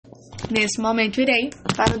Nesse momento, irei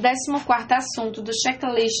para o 14º assunto do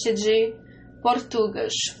checklist de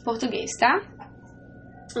português, tá?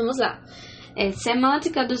 Vamos lá.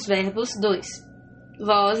 Semântica dos verbos 2.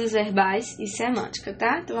 Vozes verbais e semântica,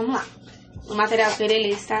 tá? Então, vamos lá. O material que eu irei ler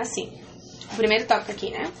está assim. O primeiro tópico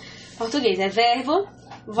aqui, né? Português é verbo,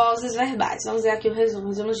 vozes verbais. Vamos ver aqui o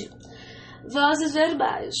resumo de vozes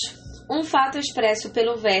verbais. Um fato expresso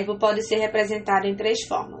pelo verbo pode ser representado em 3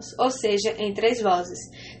 formas, ou seja, em 3 vozes.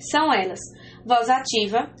 São elas: voz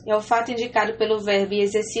ativa, é o fato indicado pelo verbo e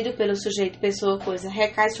exercido pelo sujeito, pessoa ou coisa,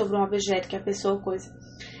 recai sobre um objeto que é a pessoa ou coisa.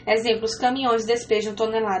 Exemplos: caminhões despejam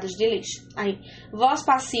toneladas de lixo. Voz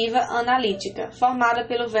passiva analítica, formada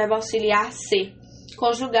pelo verbo auxiliar ser,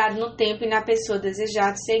 conjugado no tempo e na pessoa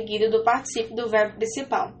desejada, seguido do particípio do verbo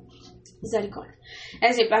principal. Misericórdia.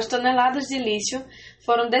 Exemplo: as toneladas de lixo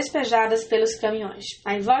foram despejadas pelos caminhões.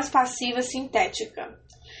 Voz passiva sintética,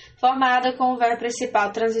 formada com o verbo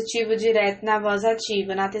principal transitivo direto na voz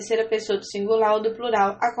ativa, na terceira pessoa do singular ou do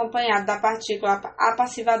plural, acompanhado da partícula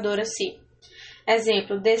apassivadora se.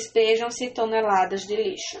 Exemplo: despejam-se toneladas de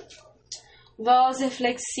lixo. Voz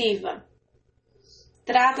reflexiva.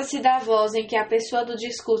 Trata-se da voz em que a pessoa do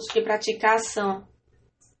discurso que pratica a ação,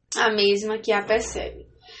 a mesma que a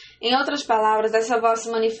percebe. Em outras palavras, essa voz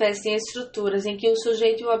se manifesta em estruturas em que o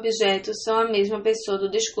sujeito e o objeto são a mesma pessoa do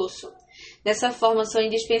discurso. Dessa forma, são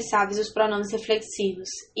indispensáveis os pronomes reflexivos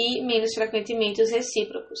e, menos frequentemente, os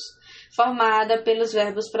recíprocos, formada pelos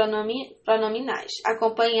verbos pronominais,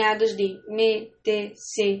 acompanhados de me, te,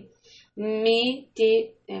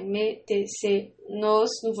 se,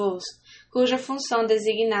 nos, vos, cuja função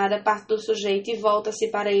designada parte do sujeito e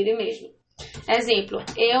volta-se para ele mesmo. Exemplo: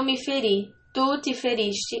 eu me feri, tu te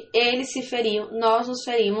feriste, ele se feriu, nós nos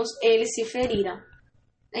ferimos, eles se feriram.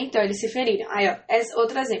 Então, eles se feriram.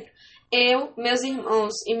 Outro exemplo. Eu, meus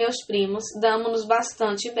irmãos e meus primos damos-nos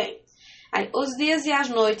bastante bem. Os dias e as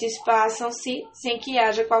noites passam-se sem que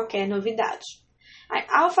haja qualquer novidade.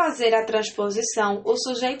 Ao fazer a transposição, o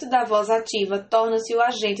sujeito da voz ativa torna-se o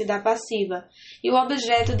agente da passiva e o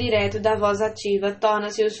objeto direto da voz ativa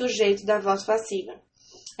torna-se o sujeito da voz passiva.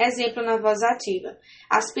 Exemplo na voz ativa: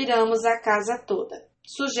 aspiramos a casa toda.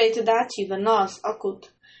 Sujeito da ativa: nós, oculto.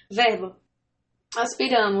 Verbo: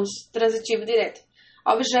 aspiramos, transitivo direto.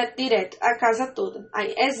 Objeto direto: a casa toda.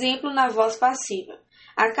 Exemplo na voz passiva: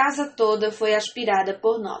 a casa toda foi aspirada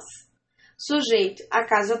por nós. Sujeito: a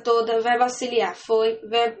casa toda. Verbo auxiliar: foi.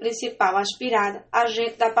 Verbo principal: aspirada.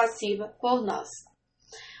 Agente da passiva: por nós.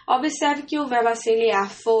 Observe que o verbo auxiliar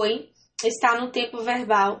foi está no tempo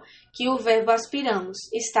verbal que o verbo aspiramos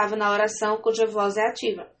estava na oração cuja voz é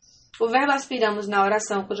ativa. O verbo aspiramos na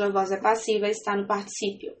oração cuja voz é passiva está no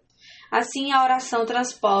particípio. Assim, a oração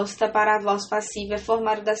transposta para a voz passiva é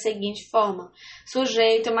formada da seguinte forma: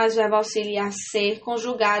 sujeito mais verbo auxiliar ser,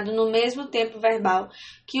 conjugado no mesmo tempo verbal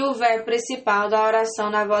que o verbo principal da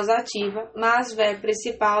oração na voz ativa, mais verbo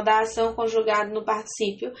principal da ação conjugado no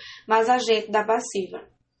particípio, mais agente da passiva.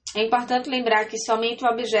 É importante lembrar que somente o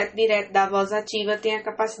objeto direto da voz ativa tem a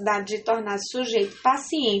capacidade de tornar-se sujeito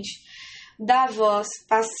paciente da voz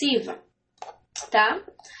passiva, tá?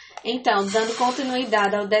 Então, dando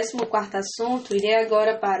continuidade ao 14º assunto, irei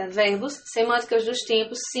agora para verbos, semânticas dos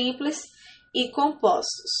tempos simples e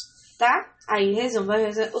compostos, tá?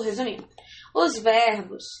 O resuminho. Os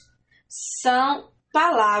verbos são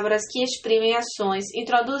palavras que exprimem ações,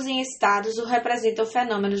 introduzem estados ou representam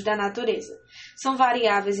fenômenos da natureza. São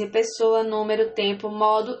variáveis em pessoa, número, tempo,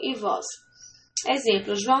 modo e voz.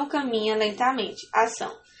 Exemplo: João caminha lentamente.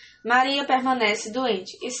 Ação: Maria permanece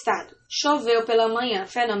doente. Estado: choveu pela manhã.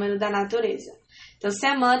 Fenômeno da natureza. Então,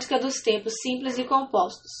 semântica dos tempos simples e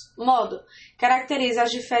compostos. Modo: caracteriza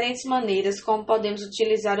as diferentes maneiras como podemos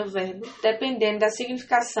utilizar o verbo, dependendo da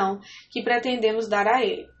significação que pretendemos dar a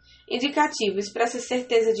ele. Indicativo: expressa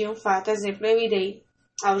certeza de um fato. Exemplo: eu irei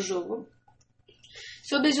ao jogo.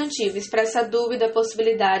 Subjuntivo: expressa dúvida,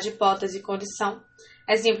 possibilidade, hipótese, condição.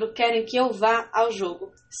 Exemplo: querem que eu vá ao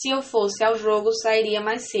jogo. Se eu fosse ao jogo, sairia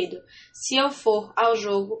mais cedo. Se eu for ao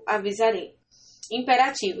jogo, avisarei.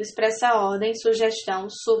 Imperativo: expressa ordem, sugestão,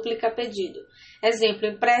 súplica, pedido. Exemplo: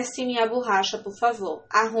 empreste-me a borracha, por favor.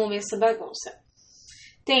 Arrume essa bagunça.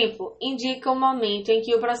 Tempo: indica o momento em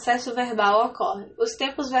que o processo verbal ocorre. Os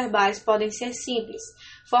tempos verbais podem ser simples,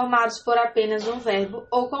 formados por apenas um verbo,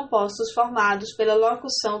 ou compostos formados pela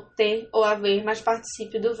locução ter ou haver mais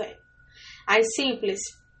particípio do verbo. Simples.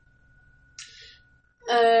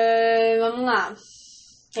 Vamos lá.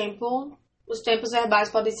 Os tempos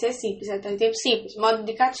verbais podem ser simples. Tempo simples. Modo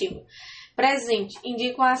indicativo: presente: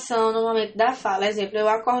 indica uma ação no momento da fala. Exemplo: eu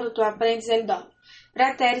acordo, tu aprendes, ele dorme.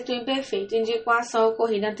 Pretérito imperfeito indica uma ação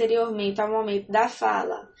ocorrida anteriormente ao momento da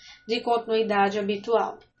fala, de continuidade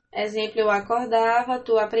habitual. Exemplo, eu acordava,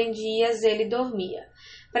 tu aprendias, ele dormia.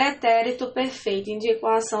 Pretérito perfeito indica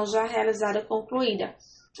uma ação já realizada ou concluída.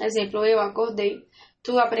 Exemplo, eu acordei,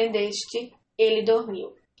 tu aprendeste, ele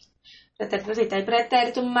dormiu. Pretérito perfeito. Aí,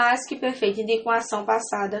 pretérito mais que perfeito indica uma ação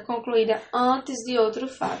passada, concluída antes de outro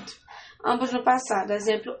fato. Ambos no passado.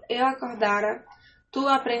 Exemplo, eu acordara, tu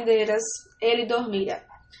aprenderas, ele dormira.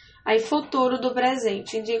 Aí, futuro do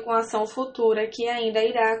presente indica uma ação futura que ainda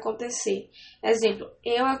irá acontecer. Exemplo,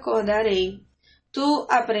 eu acordarei, tu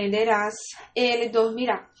aprenderás, ele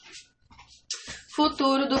dormirá.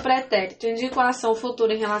 Futuro do pretérito indica uma ação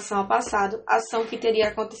futura em relação ao passado, ação que teria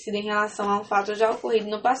acontecido em relação a um fato já ocorrido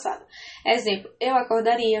no passado. Exemplo, eu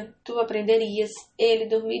acordaria, tu aprenderias, ele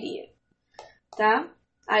dormiria. Tá?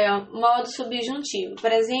 Aí, ó, modo subjuntivo.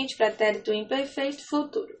 Presente, pretérito imperfeito,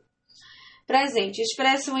 futuro. Presente,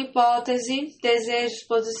 expressa uma hipótese, desejo,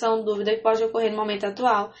 exposição, dúvida que pode ocorrer no momento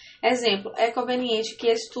atual. Exemplo, é conveniente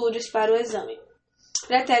que estudes para o exame.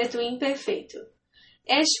 Pretérito imperfeito.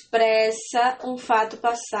 Expressa um fato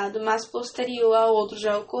passado, mas posterior a outro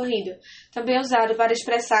já ocorrido. Também usado para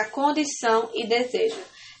expressar condição e desejo.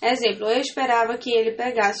 Exemplo, eu esperava que ele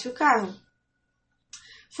pegasse o carro.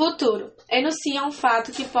 Futuro. Enuncia um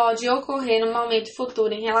fato que pode ocorrer no momento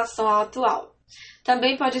futuro em relação ao atual.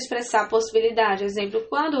 Também pode expressar possibilidade. Exemplo,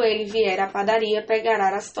 quando ele vier à padaria,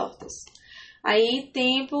 pegará as tortas. Aí,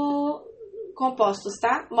 tempo compostos,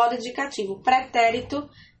 tá? Modo indicativo. Pretérito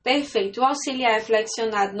perfeito. O auxiliar é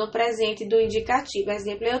flexionado no presente do indicativo.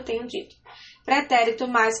 Exemplo, eu tenho dito. Pretérito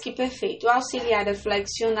mais que perfeito. O auxiliar é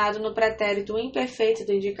flexionado no pretérito imperfeito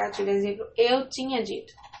do indicativo. Exemplo, eu tinha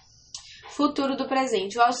dito. Futuro do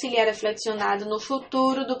presente. O auxiliar é flexionado no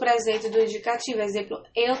futuro do presente do indicativo. Exemplo,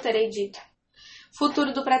 eu terei dito.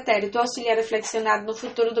 Futuro do pretérito. O auxiliar é flexionado no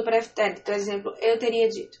futuro do pretérito. Exemplo, eu teria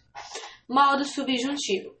dito. Modo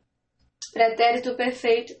subjuntivo. Pretérito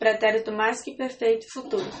perfeito, pretérito mais que perfeito,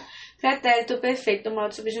 futuro. Pretérito perfeito no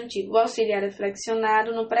modo subjuntivo. O auxiliar é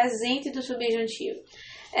flexionado no presente do subjuntivo.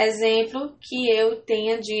 Exemplo, que eu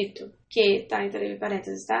tenha dito. Que, tá entre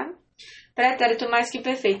parênteses, tá? Pretérito mais que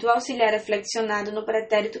perfeito. O auxiliar é flexionado no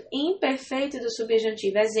pretérito imperfeito do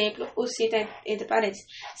subjuntivo. Exemplo, o se tá entre parênteses.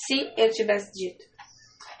 Se eu tivesse dito.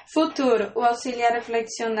 Futuro. O auxiliar é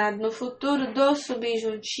flexionado no futuro do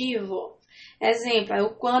subjuntivo. Exemplo,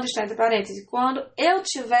 o quando está entre parênteses. Quando eu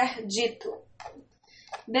tiver dito.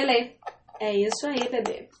 Beleza. É isso aí,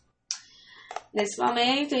 bebê. Nesse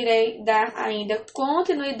momento, irei dar ainda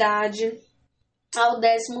continuidade ao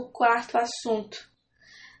 14º assunto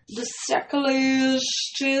dos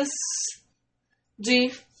checklists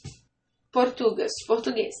de português,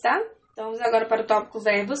 tá? Então, vamos agora para o tópico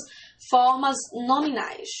verbos, formas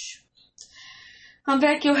nominais. Vamos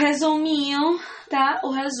ver aqui o resuminho, tá?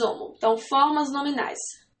 O resumo. Então, formas nominais.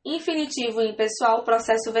 Infinitivo impessoal,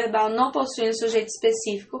 processo verbal não possui um sujeito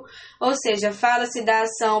específico, ou seja, fala-se da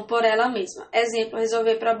ação por ela mesma. Exemplo,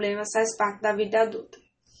 resolver problemas faz parte da vida adulta.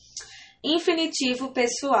 Infinitivo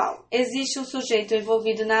pessoal. Existe um sujeito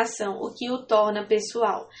envolvido na ação, o que o torna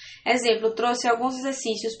pessoal. Exemplo, trouxe alguns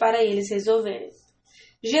exercícios para eles resolverem.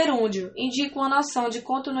 Gerúndio. Indica uma noção de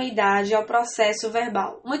continuidade ao processo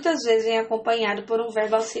verbal. Muitas vezes vem acompanhado por um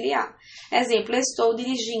verbo auxiliar. Exemplo, estou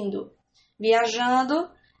dirigindo. Viajando,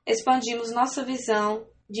 expandimos nossa visão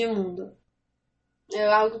de mundo. É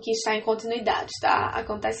algo que está em continuidade, está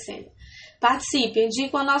acontecendo. Participe.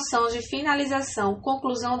 Indica uma noção de finalização,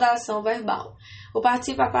 conclusão da ação verbal. O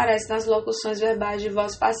participe aparece nas locuções verbais de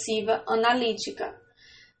voz passiva analítica.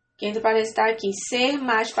 Que entre parênteses está aqui. Ser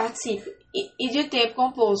mais participe. E de tempo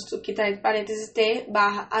composto, que está entre parênteses ter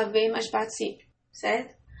 / haver mais participe.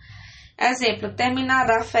 Certo? Exemplo.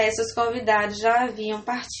 Terminada a festa, os convidados já haviam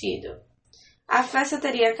partido. A festa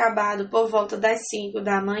teria acabado por volta das 5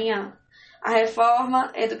 da manhã. A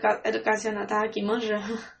reforma educacional está aqui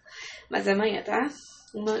manjando. Mas é amanhã, tá?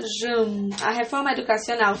 Manjando. A reforma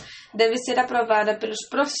educacional deve ser aprovada pelos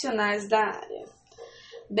profissionais da área.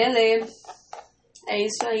 Beleza. É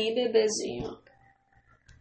isso aí, bebezinho.